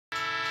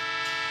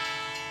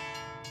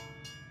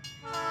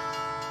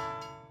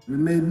We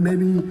made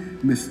many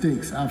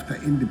mistakes after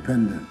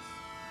independence,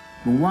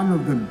 but one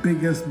of the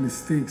biggest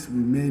mistakes we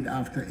made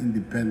after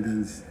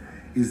independence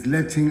is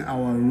letting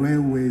our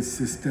railway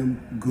system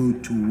go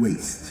to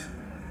waste.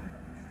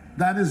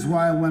 That is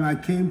why when I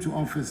came to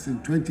office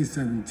in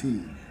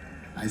 2017,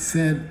 I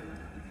said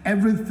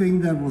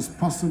everything that was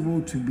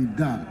possible to be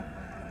done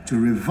to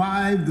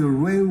revive the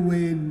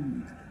railway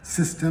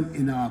system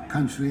in our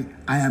country,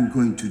 I am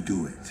going to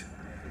do it.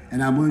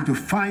 And I'm going to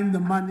find the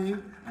money,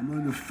 I'm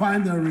going to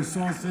find the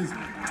resources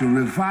to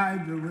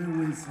revive the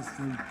railway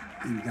system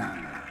in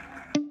Ghana.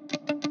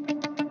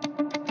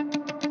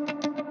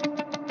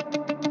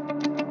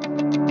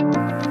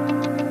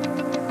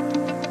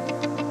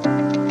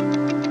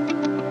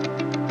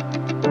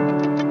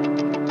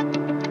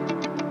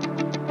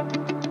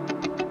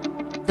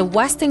 The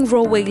Western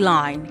Railway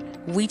Line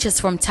reaches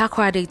from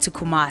Takoradi to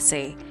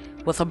Kumasi,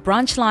 with a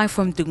branch line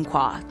from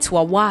Dunkwa to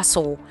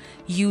Awaso,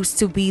 used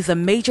to be the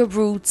major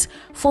route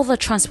for the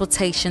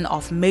transportation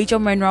of major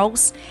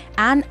minerals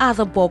and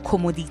other bulk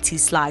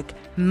commodities like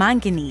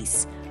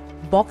manganese,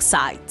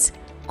 bauxite,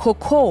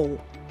 cocoa,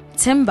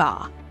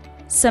 timber,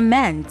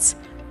 cement,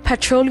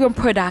 petroleum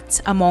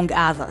products, among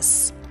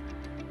others.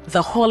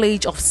 The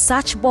haulage of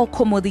such bulk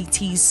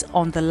commodities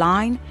on the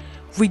line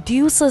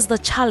reduces the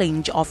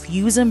challenge of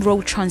using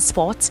road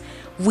transport,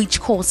 which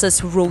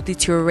causes road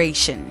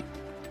deterioration.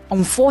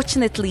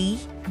 Unfortunately,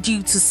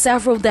 due to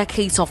several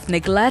decades of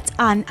neglect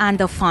and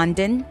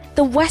underfunding,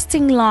 the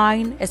Western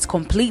Line is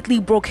completely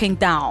broken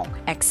down,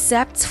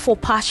 except for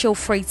partial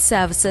freight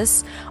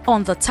services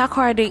on the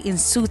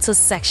Takoradi-Nsuta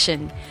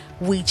section,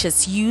 which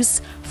is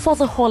used for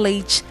the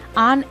haulage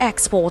and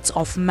export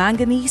of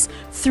manganese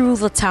through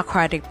the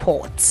Takoradi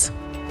port.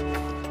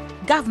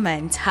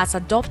 Government has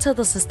adopted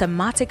a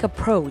systematic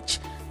approach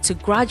to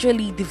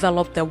gradually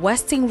develop the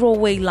Western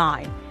Railway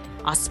Line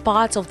as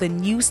part of the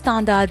new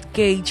standard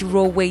gauge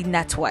railway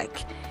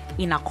network,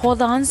 in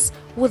accordance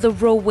with the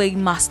Railway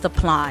Master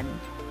Plan.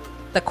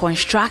 The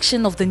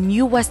construction of the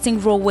new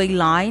Western Railway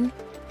Line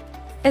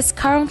is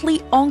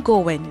currently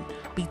ongoing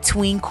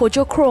between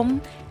Kojo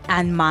Krom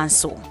and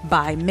Manso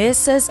by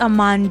Mrs.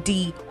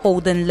 Amandi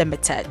Holden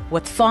Limited,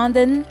 with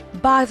funding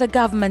by the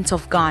Government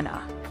of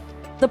Ghana.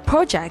 The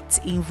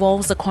project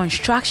involves the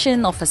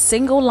construction of a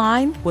single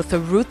line with a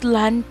route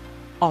length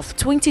of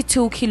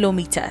 22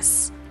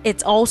 kilometers.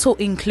 It also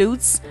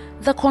includes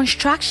the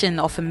construction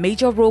of a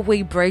major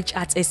railway bridge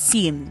at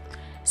Esiem,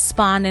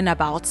 spanning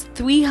about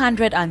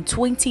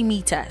 320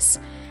 meters,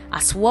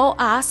 as well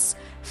as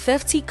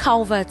 50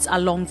 culverts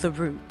along the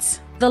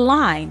route. The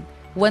line,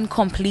 when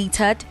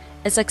completed,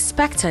 is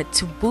expected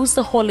to boost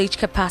the haulage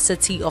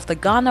capacity of the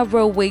Ghana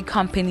Railway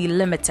Company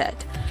Limited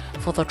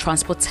for the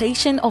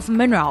transportation of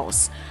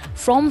minerals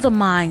from the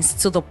mines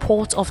to the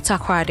port of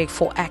Takoradi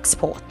for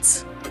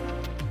export.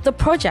 The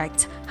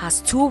project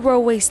has 2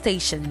 railway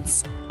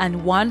stations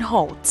and 1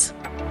 halt: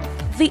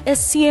 the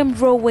Esiem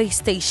Railway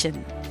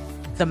Station,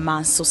 the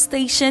Manso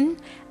Station,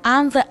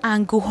 and the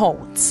Angu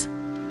halt.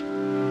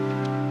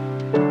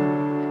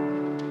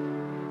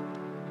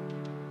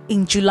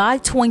 In July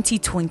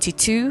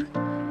 2022,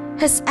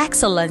 His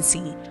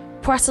Excellency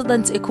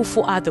President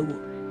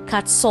Akufo-Addo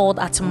cut sod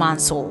at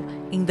Manso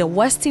in the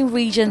Western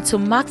region to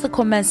mark the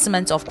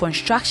commencement of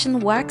construction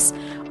works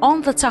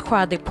on the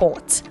Takoradi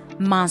port,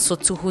 Manso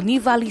to Huni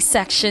Valley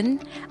section,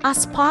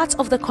 as part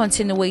of the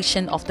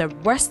continuation of the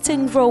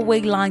Western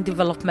Railway Line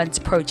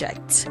Development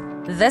Project.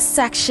 This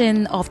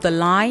section of the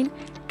line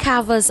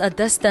covers a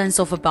distance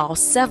of about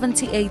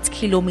 78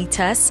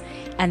 kilometers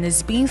and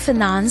is being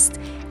financed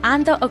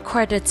under a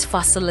credit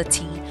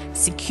facility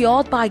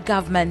secured by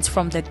government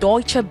from the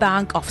Deutsche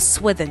Bank of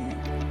Sweden.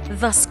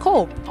 The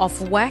scope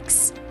of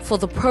works for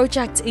the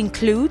project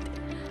include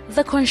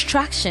the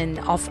construction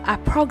of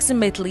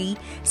approximately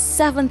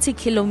 70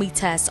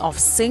 kilometers of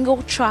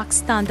single-track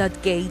standard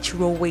gauge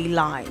railway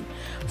line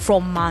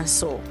from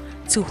Manso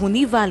to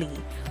Huni Valley,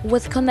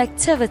 with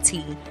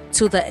connectivity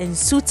to the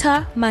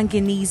Nsuta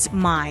manganese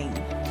mine.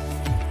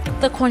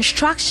 The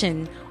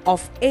construction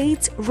of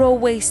 8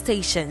 railway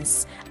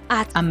stations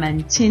at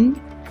Amantin,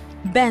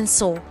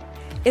 Benso,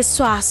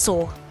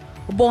 Iswaso,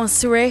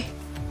 Bonsire,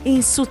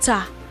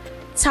 Nsuta,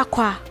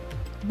 Takwa,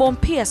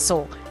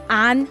 Bompieso,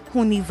 and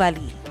Huni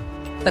Valley.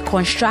 The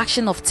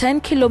construction of 10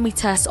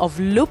 kilometers of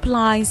loop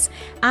lines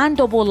and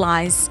double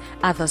lines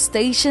at the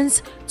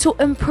stations to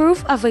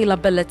improve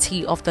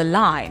availability of the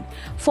line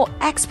for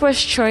express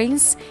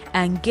trains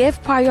and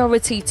give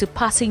priority to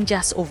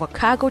passengers over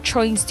cargo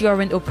trains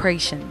during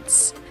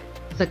operations.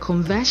 The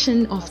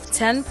conversion of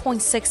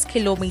 10.6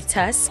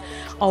 kilometers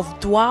of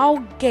dual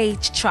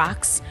gauge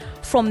tracks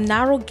from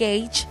narrow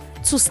gauge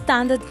to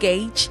standard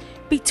gauge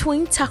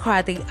between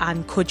Takoradi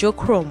and Kojo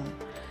Krom.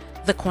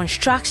 The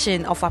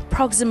construction of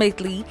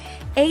approximately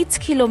 8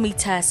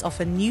 kilometers of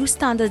a new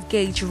standard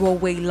gauge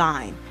railway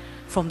line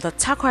from the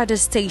Takoradi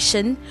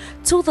station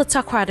to the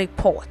Takoradi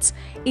port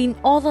in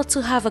order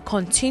to have a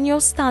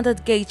continuous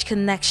standard gauge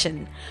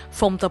connection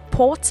from the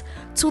port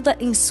to the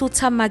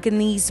Nsuta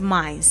manganese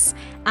mines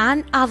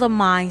and other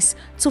mines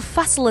to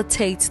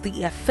facilitate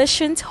the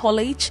efficient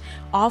haulage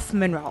of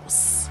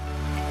minerals.